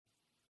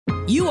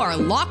You are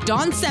Locked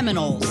On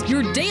Seminoles,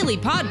 your daily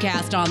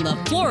podcast on the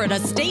Florida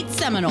State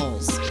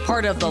Seminoles,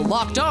 part of the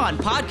Locked On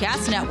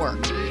Podcast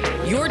Network.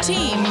 Your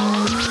team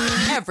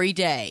every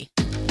day.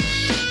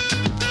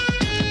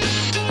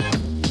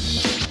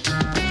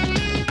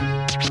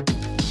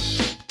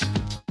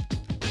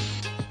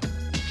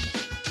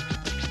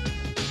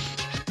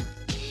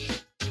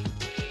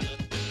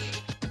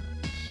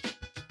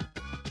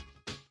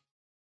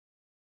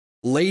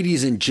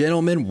 Ladies and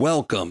gentlemen,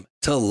 welcome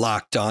to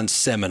Locked On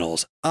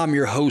Seminoles. I'm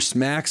your host,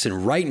 Max,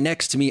 and right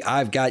next to me,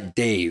 I've got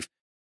Dave.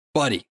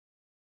 Buddy,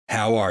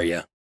 how are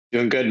you?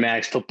 Doing good,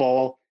 Max.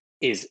 Football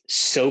is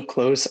so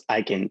close,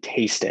 I can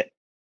taste it.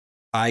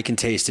 I can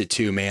taste it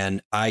too,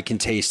 man. I can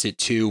taste it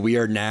too. We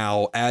are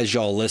now, as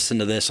y'all listen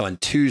to this on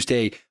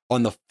Tuesday,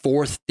 on the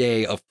fourth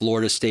day of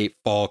Florida State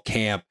fall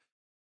camp.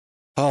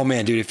 Oh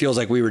man, dude, it feels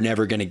like we were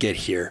never going to get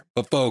here.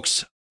 But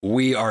folks,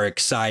 we are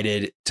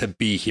excited to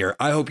be here.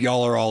 I hope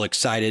y'all are all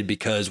excited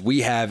because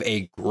we have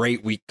a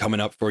great week coming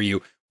up for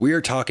you. We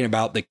are talking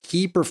about the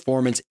key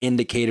performance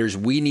indicators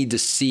we need to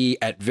see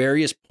at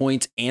various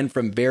points and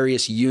from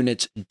various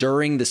units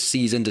during the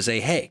season to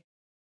say, hey,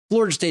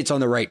 Florida State's on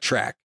the right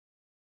track.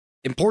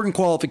 Important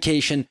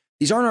qualification.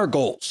 These aren't our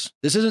goals.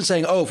 This isn't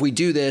saying, oh, if we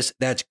do this,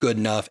 that's good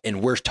enough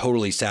and we're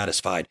totally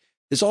satisfied.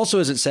 This also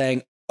isn't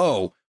saying,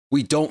 oh,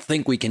 we don't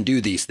think we can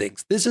do these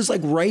things. This is like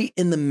right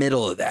in the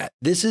middle of that.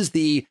 This is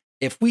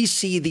if we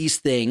see these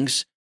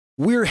things,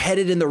 we're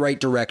headed in the right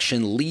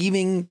direction,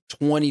 leaving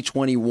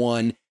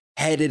 2021,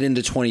 headed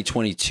into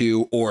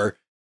 2022, or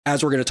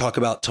as we're going to talk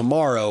about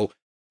tomorrow,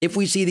 if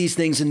we see these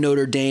things in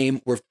Notre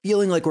Dame, we're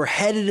feeling like we're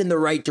headed in the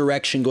right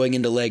direction going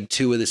into leg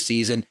 2 of the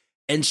season,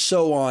 and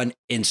so on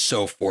and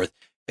so forth.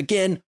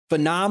 Again,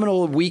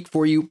 phenomenal week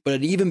for you, but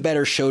an even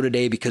better show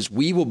today because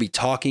we will be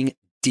talking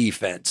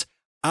defense.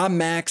 I'm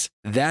Max,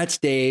 that's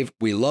Dave.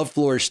 We love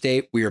Florida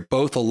State. We are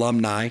both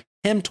alumni,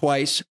 him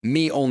twice,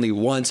 me only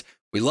once.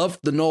 We love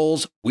the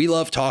Noles. We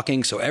love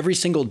talking. So every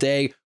single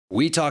day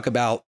we talk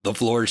about the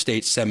Florida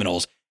State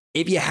Seminoles.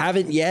 If you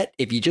haven't yet,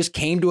 if you just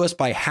came to us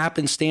by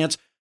happenstance,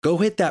 go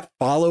hit that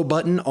follow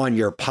button on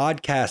your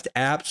podcast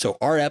app so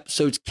our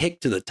episodes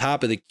kick to the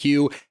top of the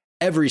queue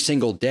every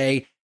single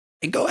day.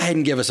 And go ahead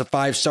and give us a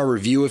 5-star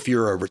review if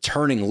you're a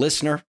returning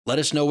listener. Let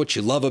us know what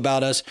you love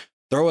about us.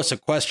 Throw us a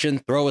question,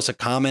 throw us a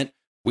comment.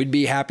 We'd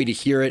be happy to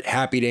hear it,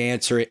 happy to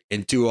answer it,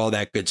 and do all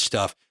that good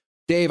stuff.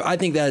 Dave, I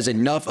think that is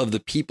enough of the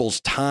people's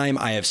time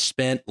I have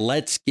spent.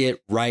 Let's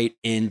get right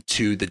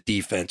into the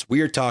defense. We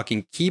are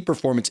talking key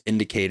performance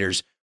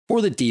indicators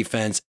for the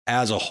defense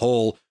as a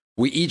whole.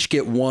 We each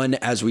get one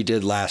as we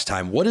did last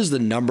time. What is the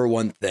number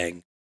one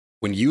thing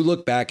when you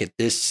look back at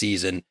this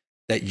season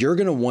that you're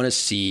going to want to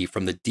see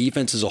from the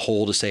defense as a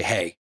whole to say,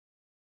 hey,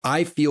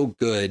 I feel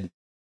good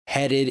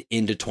headed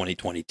into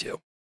 2022?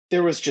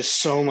 There was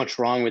just so much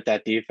wrong with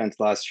that defense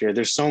last year.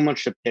 There's so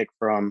much to pick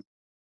from.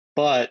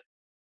 But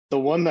the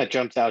one that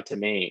jumps out to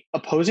me,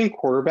 opposing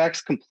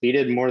quarterbacks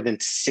completed more than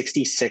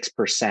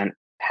 66%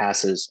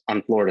 passes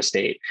on Florida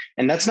State.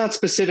 And that's not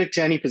specific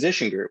to any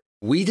position group.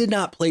 We did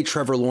not play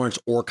Trevor Lawrence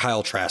or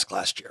Kyle Trask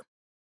last year.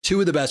 Two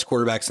of the best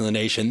quarterbacks in the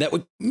nation. That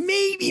would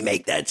maybe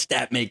make that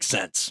stat make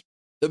sense.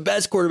 The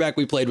best quarterback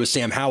we played was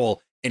Sam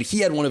Howell, and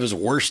he had one of his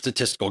worst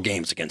statistical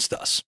games against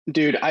us.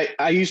 Dude,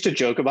 I used to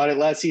joke about it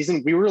last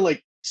season. We were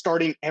like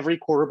starting every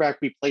quarterback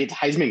we played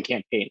Heisman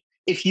campaign.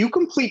 If you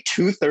complete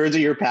 2/3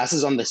 of your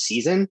passes on the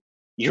season,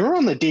 you're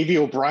on the Davey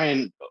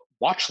O'Brien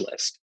watch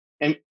list.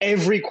 And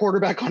every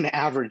quarterback on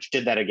average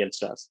did that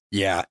against us.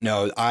 Yeah,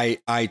 no, I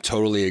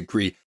totally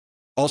agree.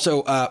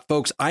 Also,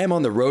 folks, I am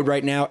on the road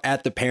right now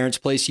at the Parents'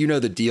 Place. You know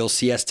the deal,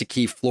 Siesta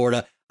Key,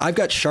 Florida. I've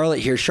got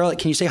Charlotte here. Charlotte,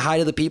 can you say hi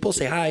to the people?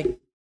 Say hi.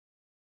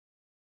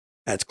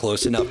 That's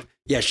close enough.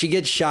 Yeah, she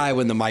gets shy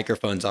when the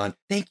microphone's on.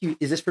 Thank you.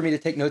 Is this for me to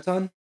take notes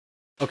on?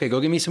 Okay,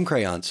 go give me some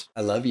crayons.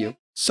 I love you.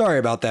 Sorry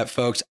about that,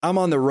 folks. I'm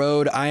on the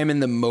road. I am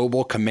in the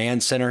Mobile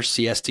Command Center,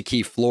 Siesta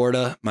Key,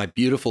 Florida. My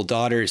beautiful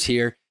daughter is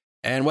here.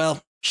 And,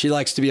 well, she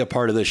likes to be a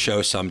part of the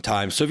show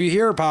sometimes. So if you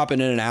hear her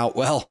popping in and out,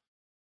 well,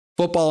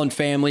 football and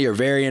family are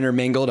very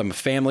intermingled. I'm a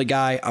family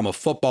guy. I'm a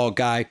football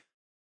guy.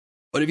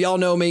 But if y'all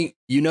know me,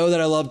 you know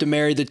that I love to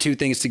marry the two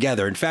things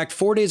together. In fact,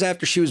 4 days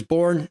after she was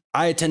born,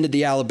 I attended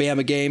the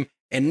Alabama game.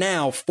 And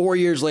now, 4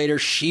 years later,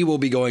 she will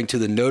be going to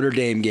the Notre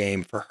Dame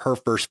game for her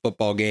first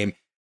football game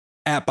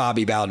at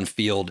Bobby Bowden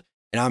Field.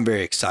 And I'm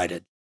very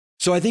excited.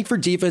 So I think for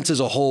defense as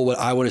a whole, what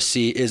I want to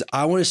see is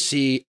I want to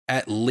see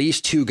at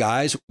least 2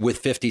 guys with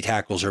 50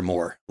 tackles or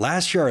more.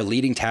 Last year, our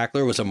leading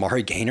tackler was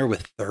Amari Gaynor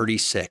with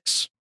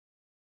 36.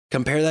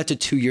 Compare that to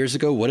 2 years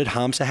ago. What did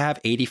Hamza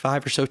have?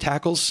 85 or so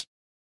tackles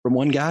from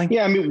one guy?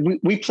 Yeah, I mean,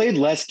 we played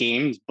less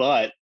games,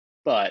 but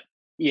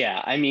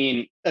yeah, I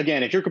mean,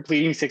 again, if you're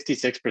completing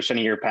 66% of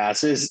your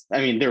passes,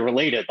 I mean, they're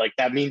related. Like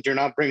that means you're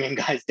not bringing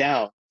guys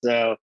down.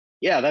 So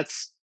yeah,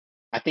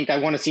 I think I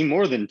want to see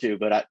more than 2,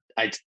 but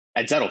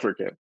I'd settle for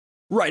 2.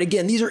 Right.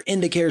 Again, these are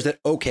indicators that,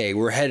 okay,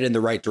 we're headed in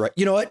the right direction.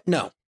 You know what?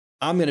 No,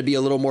 I'm going to be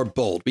a little more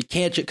bold. We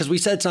can't, because we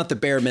said it's not the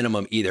bare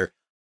minimum either.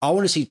 I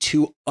want to see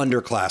 2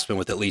 underclassmen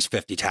with at least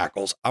 50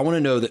 tackles. I want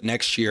to know that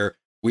next year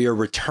we are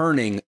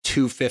returning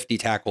 250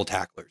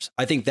 tacklers.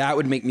 I think that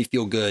would make me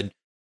feel good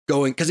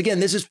going, because again,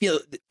 this is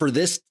for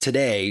this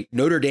today,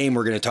 Notre Dame,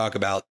 we're going to talk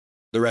about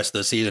the rest of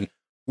the season.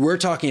 We're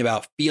talking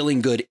about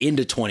feeling good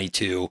into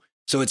 22.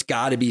 So it's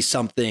got to be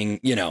something,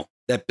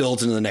 that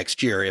builds into the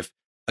next year. If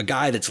a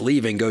guy that's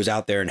leaving goes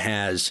out there and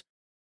has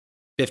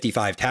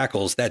 55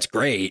 tackles, that's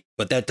great,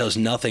 but that does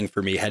nothing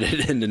for me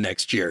headed into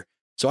next year.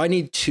 So I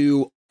need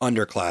 2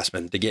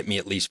 underclassmen to get me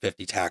at least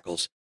 50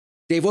 tackles.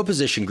 Dave, what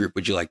position group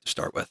would you like to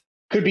start with?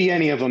 Could be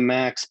any of them,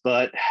 Max,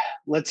 but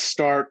let's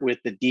start with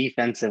the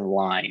defensive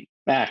line.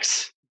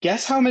 Max,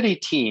 guess how many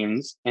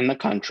teams in the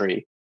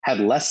country had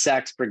less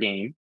sacks per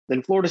game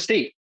than Florida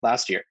State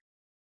last year?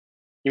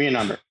 Give me a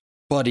number.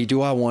 Buddy,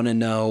 do I want to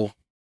know?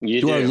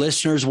 Do our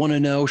listeners want to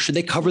know? Should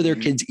they cover their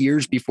kids'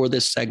 ears before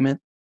this segment?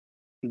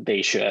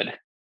 They should.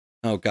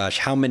 Oh gosh,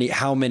 how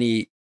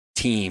many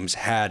teams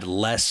had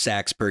less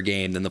sacks per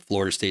game than the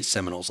Florida State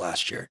Seminoles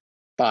last year?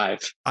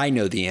 5. I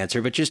know the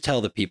answer, but just tell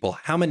the people,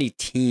 how many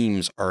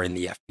teams are in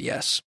the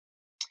FBS?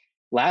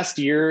 Last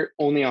year,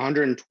 only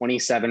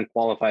 127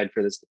 qualified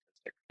for this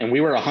statistic, and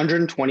we were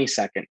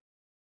 122nd.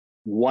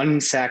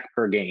 1 sack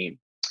per game.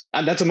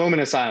 That's a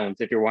moment of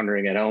silence if you're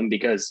wondering at home,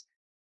 because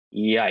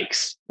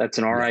yikes, that's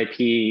an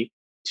RIP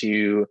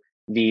to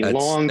the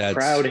long,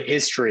 proud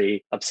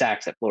history of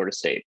sacks at Florida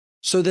State.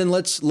 So then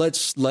let's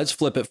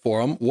flip it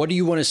for them. What do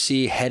you want to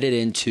see headed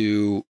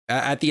into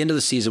at the end of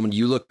the season when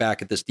you look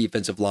back at this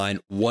defensive line?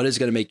 What is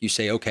going to make you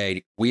say,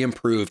 okay, we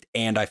improved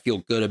and I feel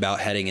good about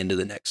heading into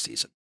the next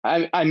season?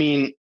 I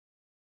mean,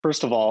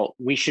 first of all,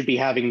 we should be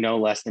having no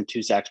less than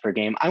 2 sacks per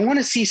game. I want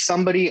to see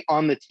somebody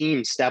on the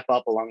team step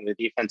up along the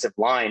defensive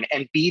line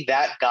and be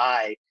that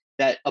guy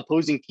that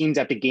opposing teams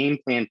have to game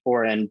plan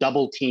for and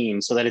double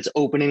team so that it's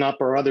opening up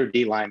our other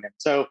D linemen.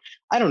 So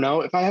I don't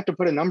know if I have to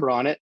put a number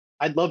on it.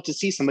 I'd love to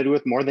see somebody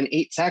with more than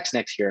 8 sacks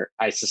next year.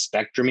 I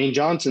suspect Jermaine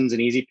Johnson's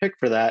an easy pick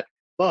for that,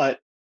 but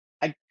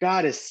I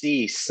got to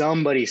see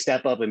somebody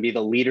step up and be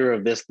the leader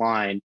of this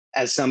line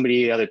as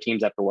somebody the other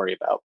teams have to worry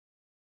about.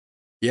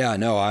 Yeah,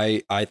 no,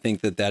 I think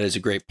that is a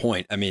great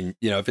point. I mean,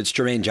 if it's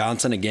Jermaine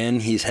Johnson,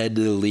 again, he's head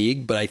to the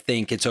league, but I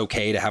think it's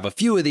okay to have a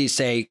few of these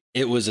say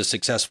it was a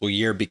successful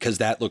year because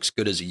that looks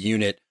good as a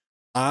unit.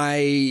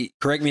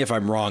 Correct me if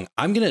I'm wrong,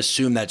 I'm going to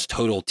assume that's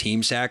total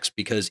team sacks,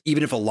 because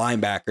even if a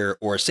linebacker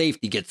or a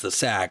safety gets the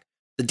sack,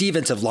 the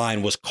defensive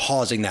line was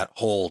causing that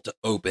hole to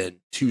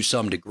open to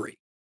some degree.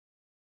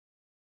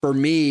 For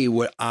me,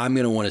 what I'm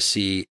going to want to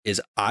see is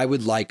I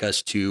would like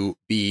us to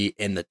be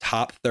in the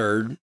top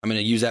third. I'm going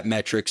to use that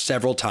metric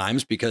several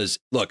times because,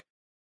 look,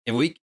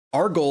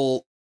 our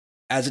goal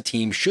as a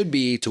team should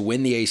be to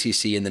win the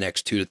ACC in the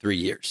next 2 to 3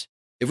 years.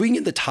 If we can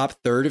get the top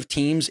third of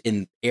teams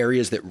in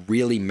areas that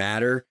really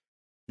matter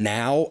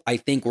now, I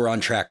think we're on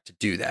track to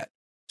do that.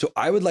 So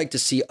I would like to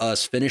see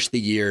us finish the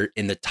year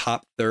in the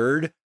top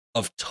third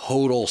of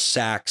total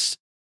sacks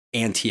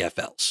and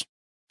TFLs.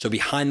 So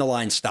behind the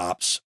line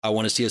stops, I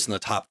want to see us in the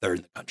top third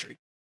in the country.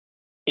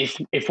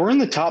 If we're in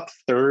the top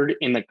third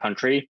in the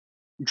country,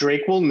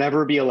 Drake will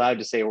never be allowed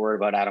to say a word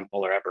about Adam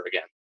Fuller ever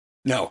again.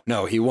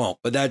 No, he won't.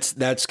 But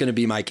that's going to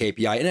be my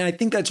KPI. And I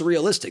think that's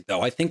realistic,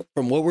 though. I think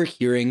from what we're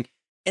hearing,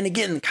 and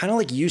again, kind of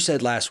like you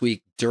said last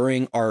week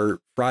during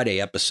our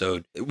Friday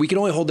episode, we can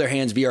only hold their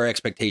hands via our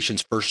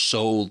expectations for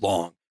so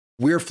long.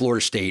 We're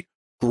Florida State.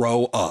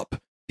 Grow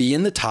up. Be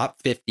in the top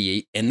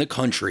 50 in the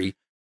country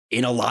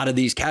in a lot of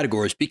these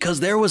categories, because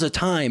there was a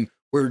time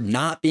where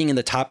not being in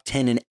the top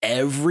 10 in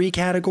every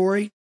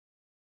category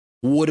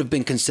would have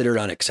been considered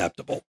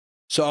unacceptable.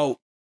 So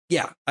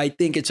yeah, I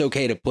think it's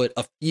okay to put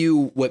a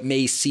few what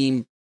may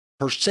seem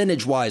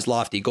percentage-wise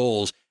lofty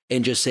goals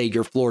and just say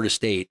you're Florida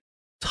State,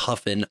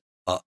 toughen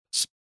up.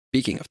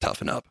 Speaking of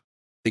toughen up,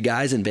 the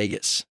guys in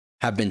Vegas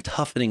have been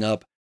toughening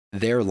up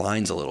their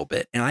lines a little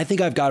bit. And I think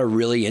I've got a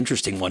really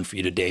interesting one for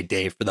you today,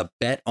 Dave, for the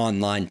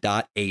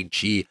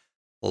betonline.ag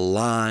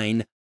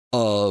line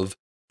of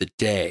the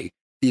day.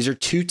 These are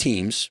 2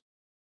 teams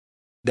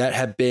that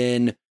have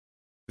been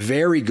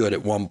very good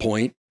at one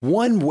point,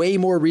 one way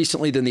more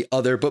recently than the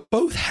other, but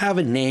both have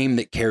a name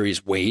that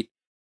carries weight.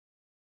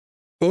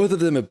 Both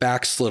of them have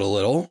backslid a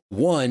little,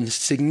 one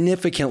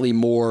significantly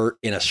more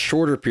in a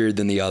shorter period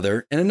than the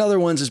other, and another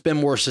one's has been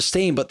more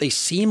sustained, but they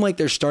seem like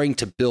they're starting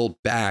to build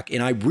back.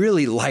 And I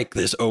really like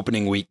this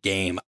opening week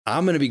game.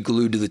 I'm going to be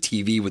glued to the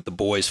TV with the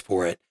boys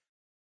for it,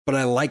 but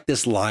I like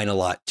this line a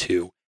lot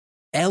too.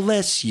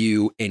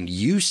 LSU and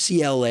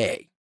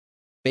UCLA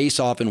face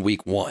off in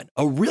week 1.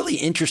 A really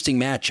interesting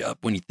matchup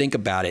when you think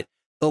about it.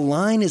 The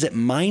line is at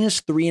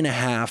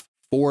 -3.5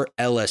 for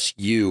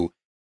LSU.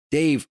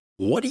 Dave,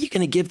 what are you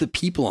going to give the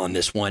people on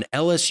this one?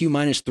 LSU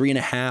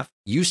 -3.5,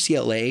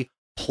 UCLA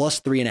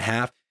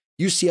 +3.5.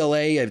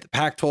 UCLA, the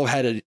Pac-12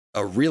 had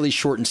a really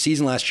shortened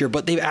season last year,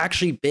 but they've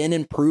actually been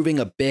improving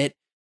a bit.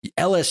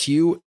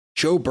 LSU,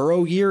 Joe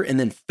Burrow year, and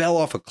then fell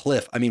off a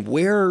cliff. I mean,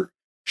 where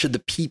should the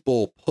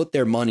people put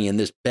their money in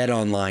this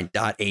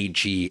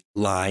betonline.ag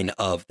line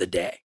of the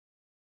day?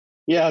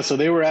 Yeah, so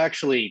they were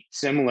actually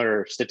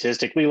similar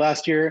statistically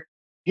last year.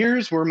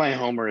 Here's where my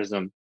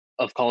homerism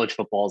of college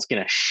football is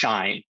going to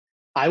shine.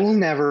 I will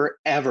never,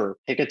 ever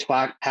pick a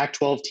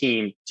Pac-12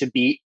 team to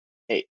beat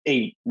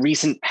a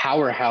recent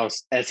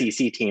powerhouse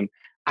SEC team.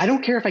 I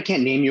don't care if I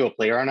can't name you a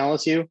player on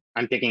LSU.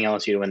 I'm picking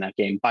LSU to win that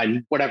game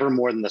by whatever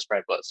more than the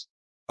spread was.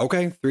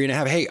 Okay,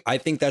 3.5. Hey, I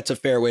think that's a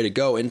fair way to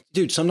go. And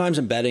dude, sometimes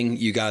in betting,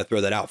 you got to throw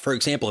that out. For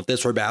example, if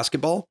this were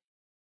basketball,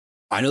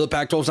 I know the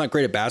Pac-12 is not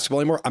great at basketball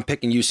anymore. I'm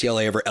picking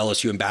UCLA over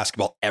LSU in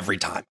basketball every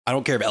time. I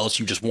don't care if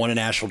LSU just won a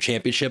national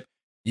championship.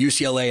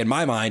 UCLA, in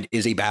my mind,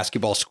 is a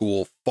basketball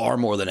school far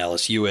more than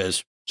LSU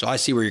is. So I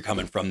see where you're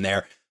coming from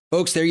there.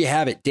 Folks, there you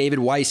have it. David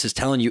Weiss is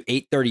telling you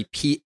 8:30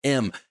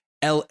 p.m.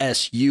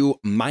 LSU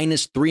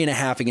minus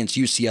 3.5 against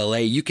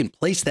UCLA. You can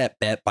place that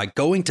bet by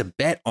going to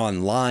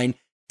betonline.ag,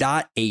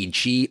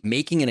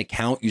 making an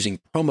account using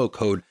promo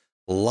code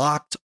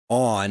LOCKED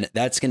on.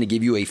 That's going to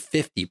give you a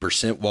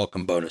 50%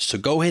 welcome bonus. So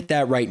go hit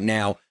that right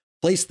now.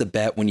 Place the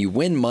bet. When you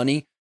win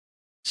money,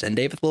 send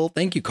David a little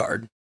thank you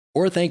card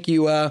or thank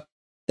you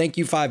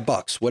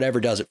 $5,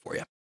 whatever does it for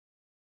you.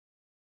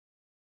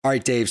 All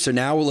right, Dave. So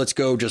now let's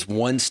go just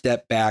one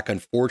step back.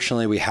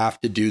 Unfortunately, we have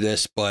to do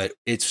this, but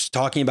it's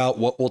talking about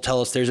what will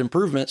tell us there's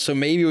improvement. So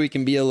maybe we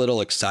can be a little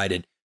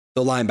excited.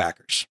 The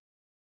linebackers.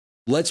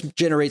 Let's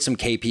generate some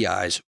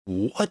KPIs.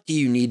 What do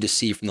you need to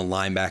see from the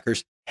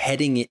linebackers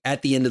heading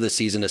at the end of the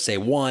season to say,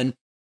 one,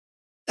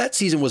 that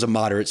season was a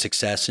moderate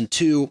success, and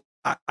two,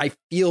 I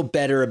feel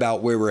better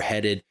about where we're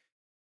headed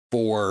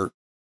for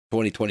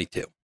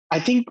 2022? I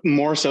think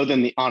more so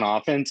than on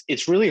offense,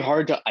 it's really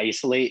hard to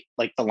isolate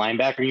like the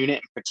linebacker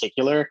unit in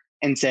particular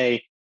and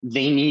say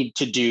they need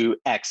to do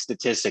X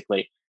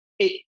statistically.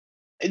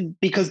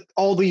 Because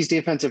all these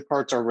defensive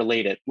parts are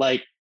related.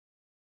 Like,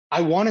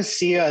 I want to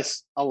see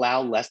us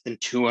allow less than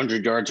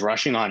 200 yards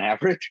rushing on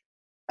average.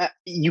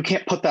 You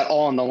can't put that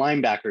all on the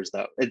linebackers,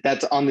 though.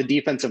 That's on the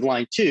defensive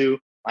line, too.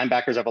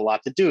 Linebackers have a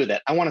lot to do with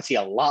it. I want to see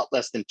a lot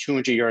less than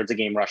 200 yards a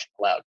game rushing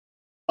allowed.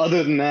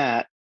 Other than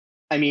that,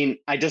 I mean,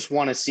 I just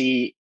want to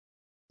see,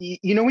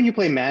 you know, when you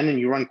play Madden and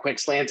you run quick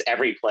slants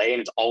every play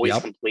and it's always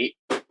complete.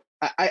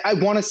 I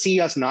want to see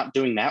us not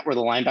doing that, where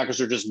the linebackers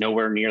are just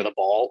nowhere near the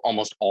ball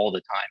almost all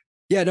the time.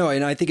 Yeah, no,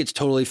 and I think it's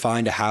totally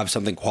fine to have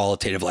something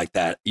qualitative like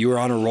that. You were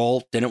on a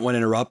roll, didn't want to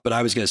interrupt, but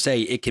I was going to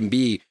say it can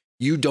be,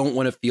 you don't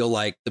want to feel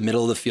like the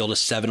middle of the field is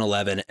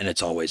 7-Eleven and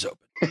it's always open.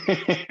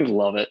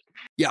 Love it.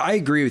 Yeah, I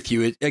agree with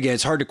you. Again,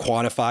 it's hard to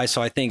quantify.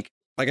 So I think,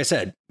 like I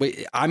said,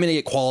 I'm going to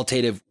get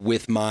qualitative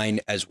with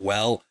mine as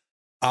well.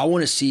 I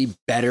want to see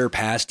better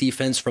pass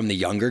defense from the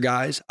younger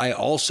guys. I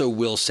also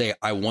will say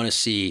I want to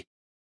see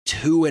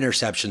 2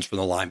 interceptions from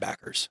the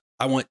linebackers.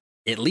 I want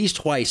at least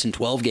twice in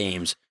 12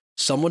 games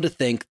someone to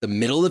think the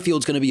middle of the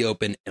field is going to be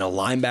open and a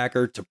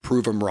linebacker to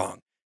prove them wrong.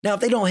 Now, if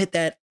they don't hit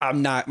that,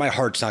 my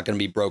heart's not going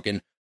to be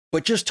broken.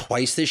 But just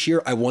twice this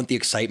year, I want the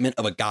excitement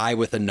of a guy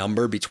with a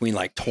number between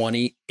like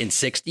 20 and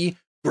 60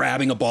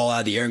 grabbing a ball out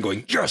of the air and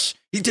going, yes,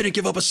 he didn't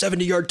give up a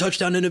 70-yard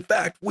touchdown. And in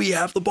fact, we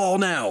have the ball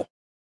now.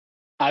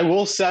 I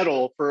will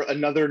settle for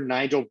another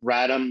Nigel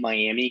Bradham,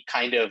 Miami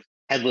kind of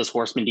headless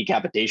horseman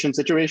decapitation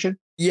situation.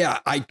 Yeah,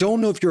 I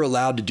don't know if you're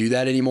allowed to do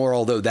that anymore,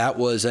 although that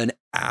was an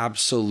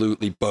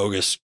absolutely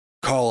bogus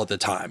call at the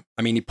time.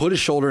 I mean, he put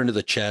his shoulder into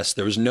the chest.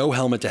 There was no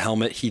helmet to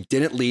helmet. He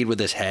didn't lead with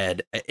his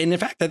head. And in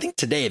fact, I think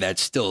today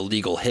that's still a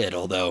legal hit,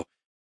 although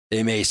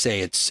they may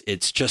say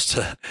it's just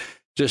a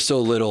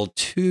little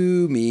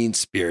too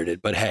mean-spirited.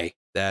 But hey,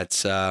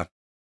 that's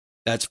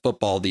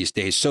football these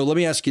days. So let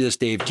me ask you this,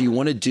 Dave. Do you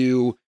want to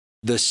do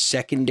the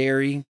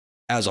secondary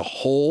as a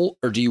whole,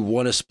 or do you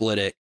want to split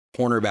it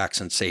cornerbacks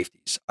and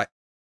safeties?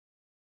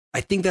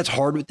 I think that's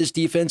hard with this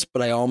defense,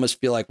 but I almost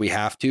feel like we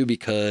have to,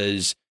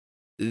 because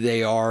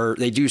they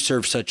do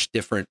serve such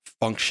different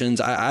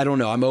functions. I don't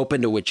know. I'm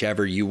open to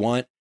whichever you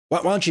want.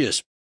 Why don't you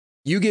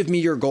give me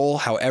your goal,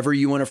 however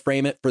you want to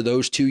frame it for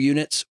those 2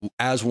 units,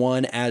 as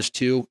 1, as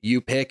 2,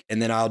 you pick,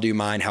 and then I'll do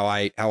mine how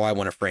I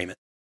want to frame it.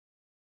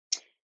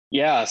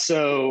 Yeah.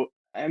 So,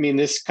 I mean,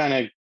 this kind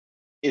of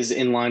is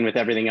in line with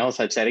everything else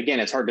I've said. Again,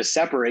 it's hard to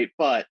separate,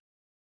 but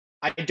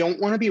I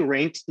don't want to be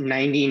ranked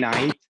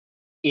 99th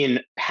in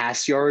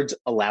pass yards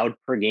allowed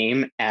per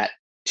game at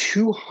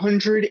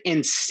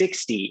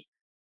 260.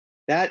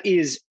 That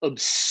is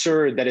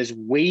absurd. That is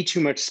way too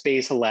much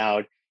space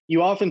allowed.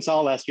 You often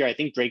saw last year, I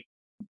think Drake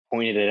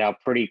pointed it out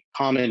pretty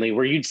commonly,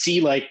 where you'd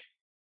see like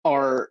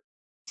our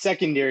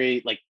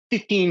secondary like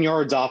 15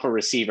 yards off a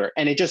receiver,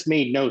 and it just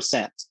made no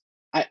sense.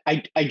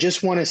 I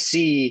just want to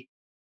see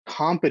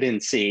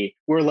competency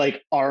where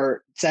like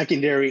our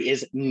secondary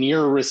is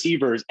near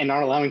receivers and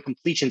not allowing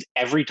completions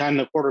every time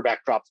the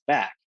quarterback drops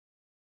back.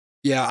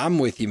 Yeah, I'm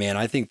with you, man.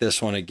 I think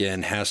this one,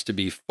 again, has to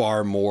be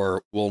far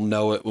more. We'll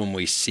know it when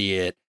we see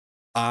it.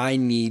 I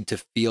need to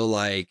feel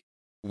like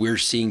we're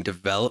seeing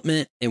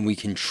development and we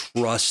can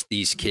trust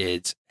these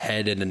kids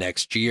head into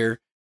next year.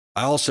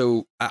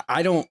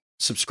 I don't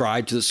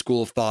subscribe to the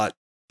school of thought.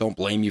 Don't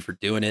blame you for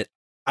doing it.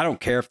 I don't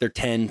care if they're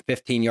 10,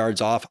 15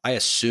 yards off. I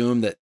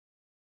assume that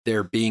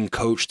they're being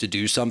coached to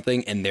do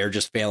something and they're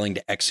just failing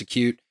to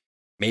execute.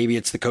 Maybe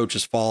it's the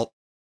coach's fault.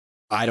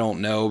 I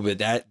don't know, but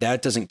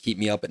that doesn't keep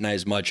me up at night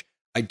as much.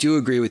 I do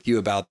agree with you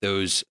about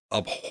those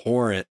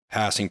abhorrent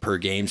passing per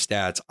game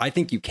stats. I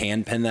think you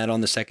can pin that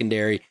on the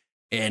secondary.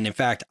 And in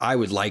fact, I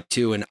would like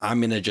to, and I'm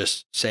going to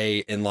just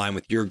say in line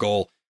with your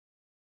goal,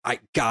 I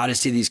got to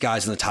see these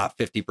guys in the top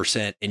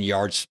 50% in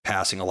yards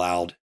passing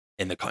allowed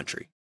in the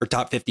country, or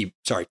top 50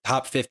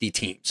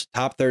 teams,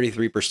 top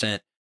 33%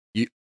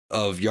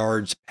 of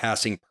yards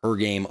passing per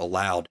game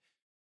allowed.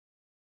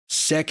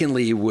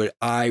 Secondly, what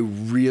I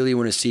really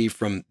want to see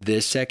from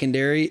this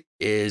secondary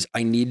is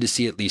I need to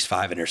see at least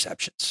 5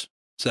 interceptions.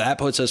 So that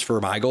puts us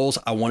for my goals.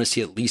 I want to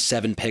see at least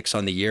 7 picks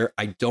on the year.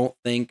 I don't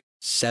think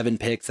 7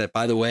 picks, that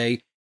by the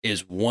way,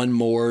 is one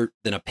more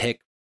than a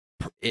pick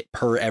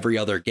per every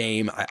other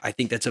game. I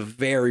think that's a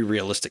very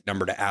realistic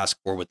number to ask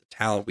for with the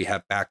talent we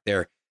have back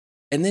there.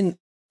 And then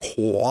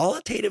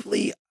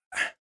qualitatively,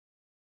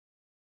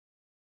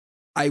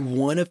 I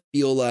want to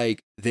feel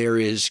like there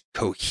is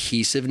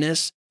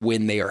cohesiveness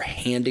when they are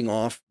handing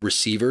off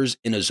receivers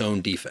in a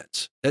zone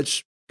defense.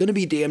 That's going to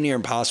be damn near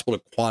impossible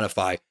to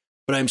quantify,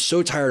 but I'm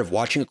so tired of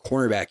watching a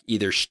cornerback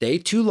either stay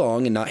too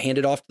long and not hand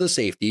it off to the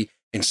safety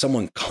and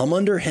someone come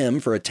under him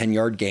for a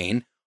 10-yard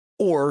gain,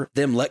 or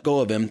them let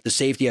go of him. The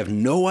safety have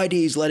no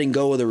idea he's letting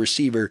go of the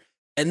receiver,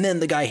 and then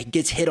the guy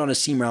gets hit on a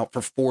seam route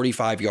for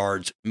 45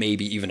 yards,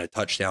 maybe even a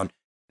touchdown.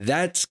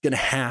 That's going to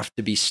have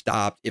to be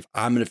stopped if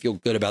I'm going to feel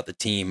good about the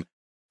team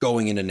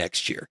going into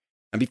next year.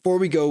 And before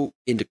we go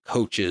into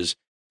coaches,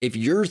 if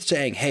you're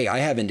saying, hey, I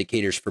have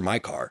indicators for my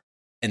car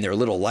and they're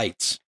little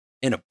lights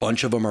and a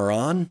bunch of them are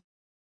on,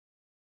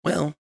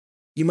 well,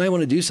 you might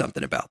want to do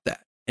something about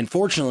that. And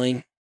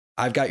fortunately,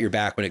 I've got your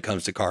back when it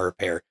comes to car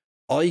repair.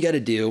 All you got to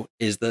do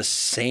is the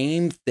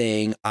same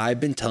thing I've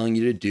been telling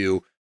you to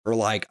do for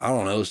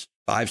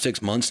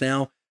 5-6 months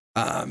now.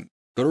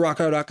 Go to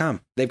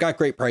rockauto.com. They've got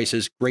great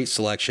prices, great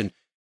selection.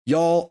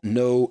 Y'all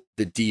know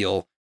the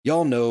deal.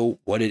 Y'all know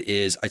what it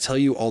is. I tell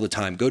you all the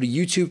time, go to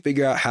YouTube,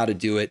 figure out how to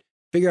do it,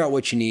 figure out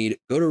what you need,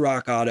 go to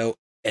Rock Auto,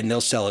 and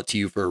they'll sell it to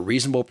you for a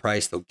reasonable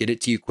price. They'll get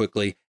it to you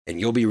quickly, and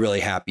you'll be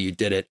really happy you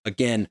did it.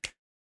 Again,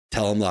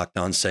 tell them Locked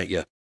On sent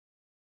you.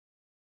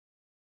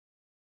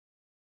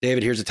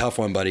 David, here's a tough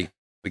one, buddy.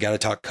 We got to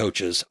talk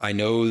coaches. I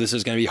know this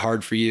is going to be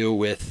hard for you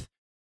with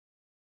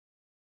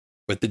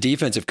the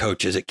defensive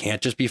coaches. It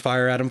can't just be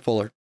fire Adam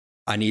Fuller.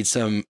 I need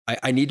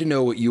to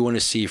know what you want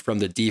to see from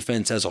the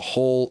defense as a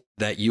whole,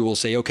 that you will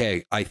say,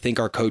 okay, I think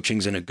our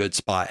coaching's in a good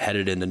spot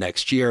headed into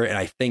next year. And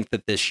I think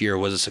that this year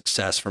was a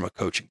success from a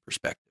coaching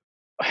perspective.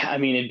 I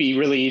mean, it'd be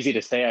really easy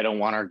to say I don't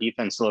want our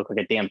defense to look like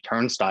a damn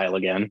turnstile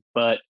again,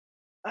 but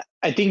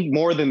I think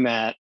more than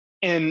that.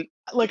 And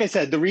like I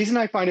said, the reason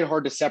I find it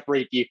hard to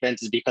separate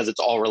defense is because it's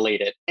all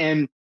related.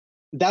 And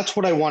that's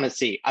what I want to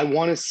see. I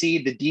want to see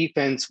the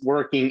defense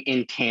working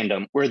in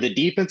tandem, where the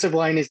defensive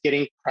line is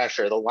getting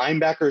pressure. The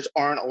linebackers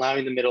aren't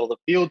allowing the middle of the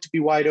field to be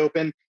wide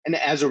open. And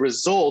as a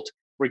result,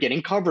 we're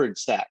getting coverage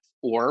sacks,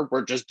 or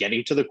we're just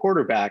getting to the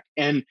quarterback.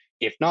 And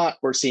if not,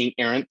 we're seeing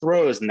errant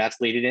throws, and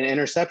that's leading to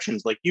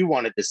interceptions like you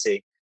wanted to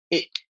see.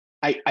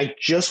 I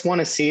just want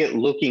to see it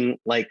looking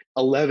like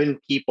 11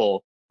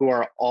 people who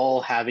are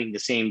all having the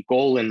same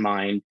goal in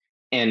mind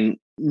and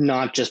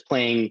not just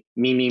playing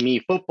me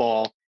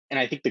football. And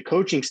I think the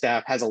coaching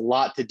staff has a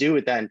lot to do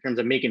with that in terms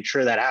of making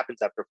sure that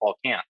happens after fall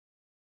camp.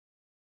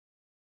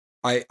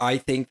 I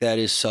think that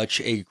is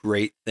such a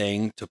great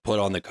thing to put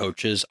on the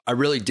coaches. I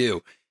really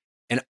do.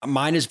 And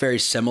mine is very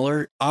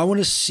similar. I want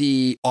to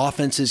see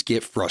offenses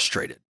get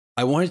frustrated.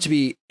 I want it to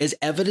be as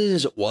evident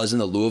as it was in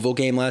the Louisville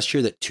game last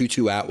year that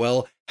Tutu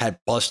Atwell had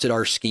busted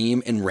our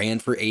scheme and ran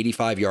for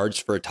 85 yards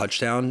for a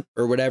touchdown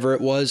or whatever it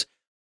was.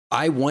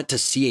 I want to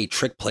see a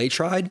trick play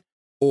tried,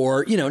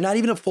 or, not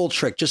even a full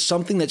trick, just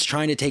something that's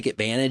trying to take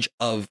advantage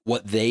of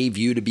what they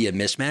view to be a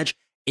mismatch.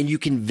 And you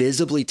can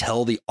visibly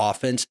tell the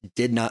offense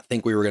did not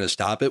think we were going to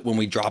stop it when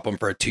we drop them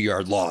for a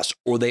 2-yard loss,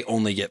 or they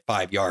only get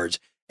 5 yards.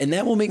 And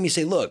that will make me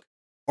say, look,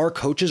 our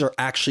coaches are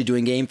actually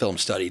doing game film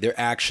study. They're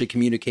actually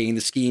communicating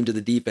the scheme to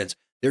the defense.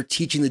 They're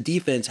teaching the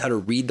defense how to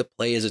read the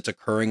play as it's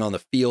occurring on the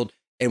field.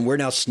 And we're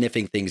now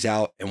sniffing things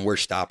out and we're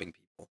stopping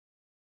people.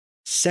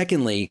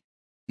 Secondly,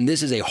 and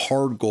this is a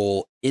hard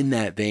goal in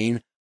that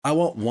vein, I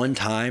want one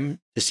time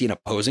to see an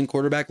opposing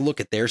quarterback look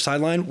at their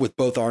sideline with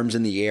both arms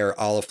in the air,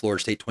 a la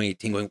Florida State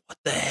 2018, going, what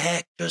the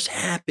heck just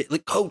happened?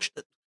 Like, coach,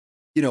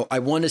 I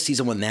want to see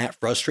someone that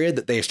frustrated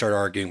that they start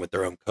arguing with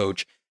their own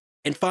coach.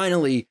 And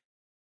finally,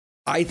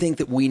 I think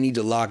that we need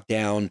to lock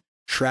down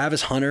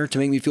Travis Hunter to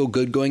make me feel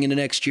good going into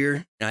next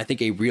year. And I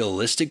think a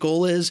realistic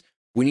goal is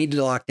we need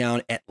to lock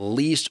down at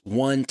least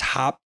one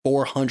top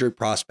 400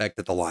 prospect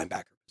at the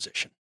linebacker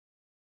position.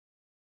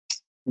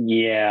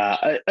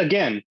 Yeah.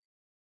 Again,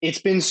 it's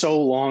been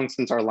so long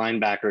since our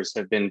linebackers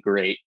have been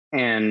great.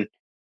 And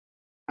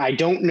I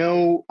don't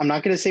know, I'm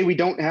not going to say we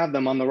don't have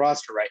them on the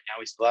roster right now.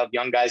 We still have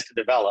young guys to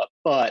develop,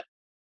 but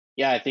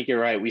yeah, I think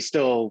you're right. We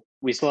still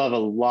have a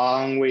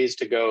long ways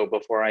to go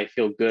before I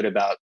feel good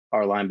about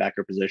our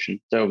linebacker position.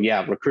 So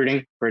yeah,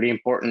 recruiting, pretty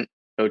important.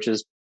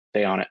 Coaches,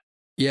 stay on it.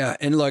 Yeah.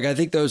 And look, I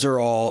think those are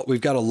all, we've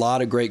got a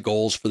lot of great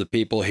goals for the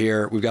people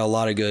here. We've got a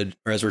lot of good,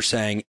 or as we're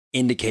saying,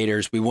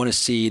 indicators. We want to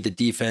see the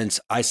defense.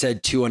 I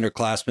said 2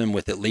 underclassmen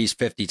with at least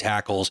 50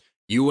 tackles.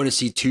 You want to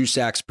see 2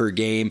 sacks per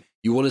game.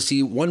 You want to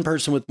see one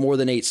person with more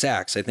than 8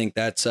 sacks. I think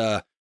that's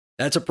a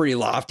pretty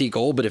lofty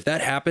goal. But if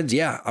that happens,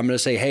 yeah, I'm going to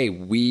say, hey,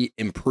 we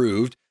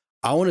improved.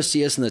 I want to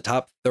see us in the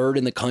top 3rd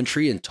in the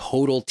country in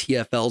total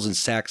TFLs and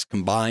sacks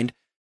combined.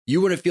 You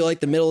want to feel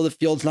like the middle of the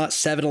field's not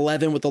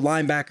 7-11 with the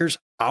linebackers.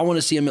 I want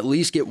to see them at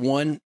least get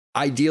 1,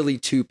 ideally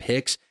 2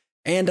 picks.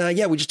 And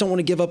yeah, we just don't want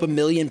to give up 1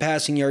 million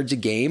passing yards a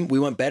game. We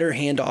want better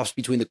handoffs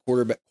between the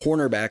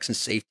cornerbacks and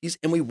safeties.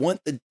 And we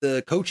want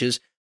the coaches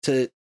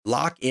to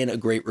lock in a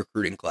great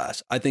recruiting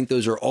class. I think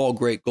those are all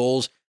great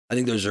goals. I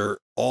think those are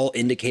all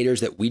indicators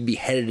that we'd be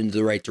headed into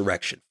the right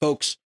direction.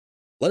 Folks,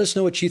 let us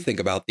know what you think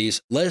about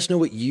these. Let us know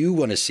what you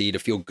want to see to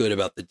feel good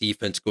about the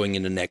defense going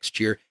into next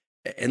year.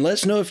 And let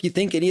us know if you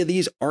think any of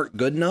these aren't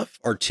good enough,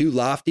 are too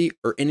lofty,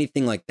 or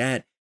anything like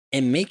that.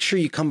 And make sure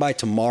you come by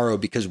tomorrow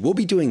because we'll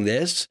be doing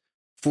this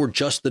for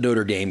just the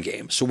Notre Dame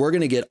game. So we're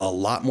going to get a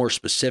lot more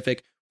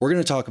specific. We're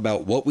going to talk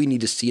about what we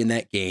need to see in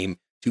that game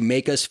to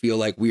make us feel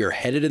like we are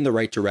headed in the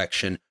right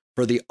direction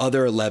for the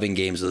other 11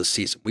 games of the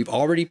season. We've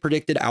already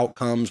predicted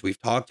outcomes.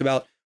 We've talked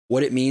about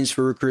what it means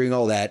for recruiting,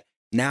 all that.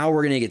 Now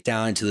we're going to get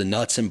down into the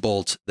nuts and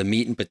bolts, the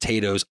meat and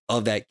potatoes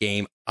of that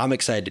game. I'm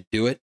excited to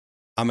do it.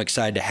 I'm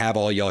excited to have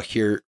all y'all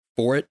here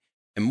for it.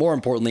 And more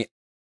importantly,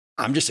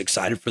 I'm just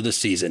excited for the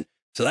season.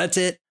 So that's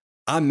it.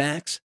 I'm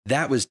Max.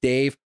 That was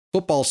Dave.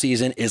 Football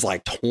season is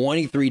like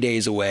 23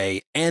 days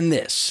away. And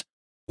this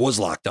was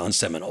Locked On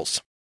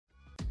Seminoles.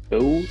 Go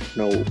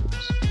Noles.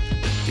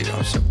 Dude,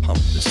 I'm so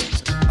pumped this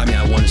season. I mean,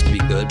 I want us to be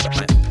good,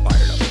 but